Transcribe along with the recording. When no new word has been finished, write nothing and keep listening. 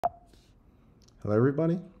Hello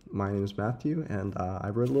everybody, my name is Matthew and I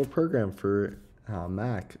wrote a little program for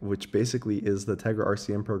Mac, which basically is the Tegra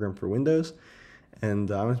RCM program for Windows, and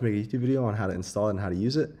I wanted to make a YouTube video on how to install it and how to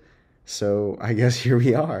use it. So I guess here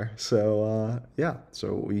we are. So yeah,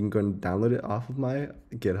 so you can go and download it off of my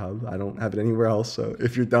GitHub. I don't have it anywhere else, so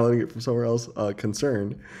if you're downloading it from somewhere else,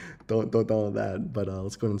 concerned, don't download that. But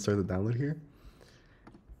let's go ahead and start the download here.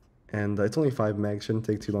 And it's only 5 meg, shouldn't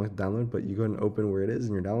take too long to download, but you go ahead and open where it is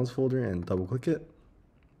in your downloads folder and double click it.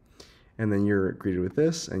 And then you're greeted with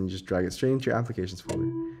this, and you just drag it straight into your applications folder.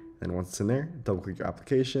 And once it's in there, double click your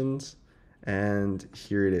applications, and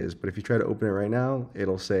here it is. But if you try to open it right now,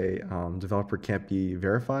 it'll say developer can't be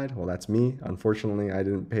verified. Well, that's me. Unfortunately, I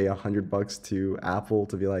didn't pay $100 to Apple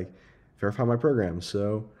to be like, verify my program.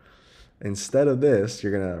 So instead of this,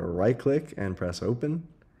 you're gonna right click and press open.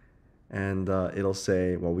 And it'll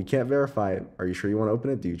say, well, we can't verify it. Are you sure you want to open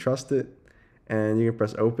it? Do you trust it? And you can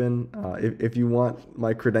press open. If you want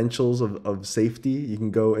my credentials of safety, you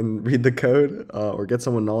can go and read the code or get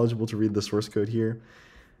someone knowledgeable to read the source code here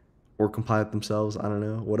or compile it themselves. I don't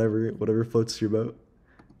know, whatever floats your boat.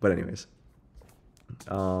 But anyways,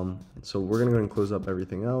 so we're going to go and close up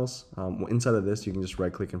everything else. Inside of this, you can just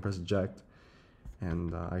right click and press eject.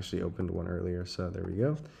 And I actually opened one earlier, so there we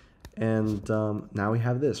go. And now we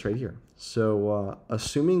have this right here. So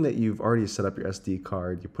assuming that you've already set up your SD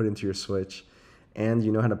card, you put it into your switch, and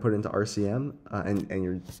you know how to put it into RCM, and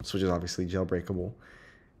your switch is obviously jailbreakable,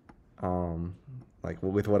 like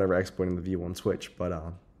with whatever exploiting the V1 switch. But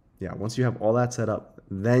yeah, once you have all that set up,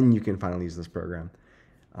 then you can finally use this program.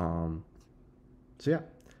 So yeah,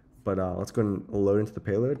 but let's go and load into the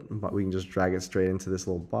payload. But we can just drag it straight into this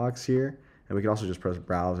little box here, and we can also just press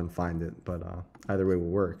browse and find it. But either way will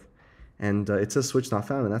work. And it says switch not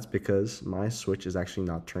found, and that's because my switch is actually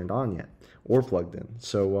not turned on yet or plugged in.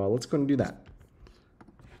 So let's go and do that.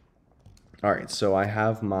 All right, so I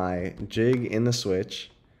have my jig in the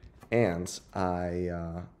switch, and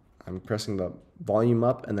I'm pressing the volume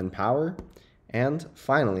up and then power. And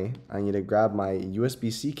finally, I need to grab my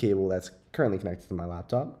USB-C cable that's currently connected to my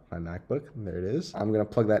laptop, my MacBook. There it is. I'm gonna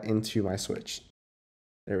plug that into my switch.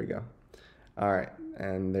 There we go. All right,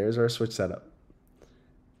 and there's our switch setup.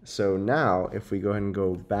 So now if we go ahead and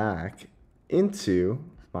go back into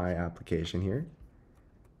my application here,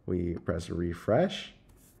 we press refresh,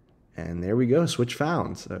 and there we go, switch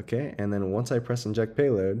found. Okay, and then once I press inject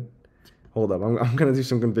payload, hold up, I'm gonna do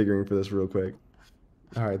some configuring for this real quick.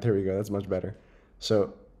 All right, there we go, that's much better.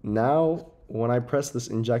 So now when I press this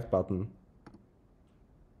inject button,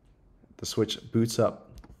 the switch boots up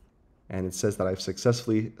and it says that I've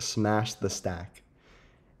successfully smashed the stack.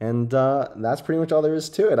 And that's pretty much all there is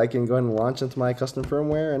to it. I can go ahead and launch into my custom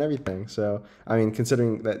firmware and everything. So, I mean,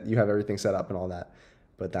 considering that you have everything set up and all that.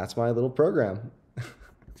 But that's my little program.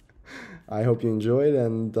 I hope you enjoyed,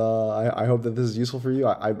 and I hope that this is useful for you.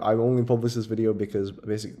 I only published this video because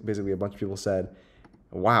basically a bunch of people said,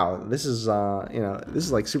 wow, this is, this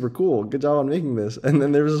is like super cool. Good job on making this. And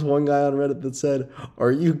then there was this one guy on Reddit that said,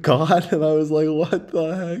 are you God? And I was like, what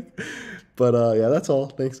the heck? But yeah, that's all.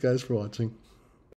 Thanks, guys, for watching.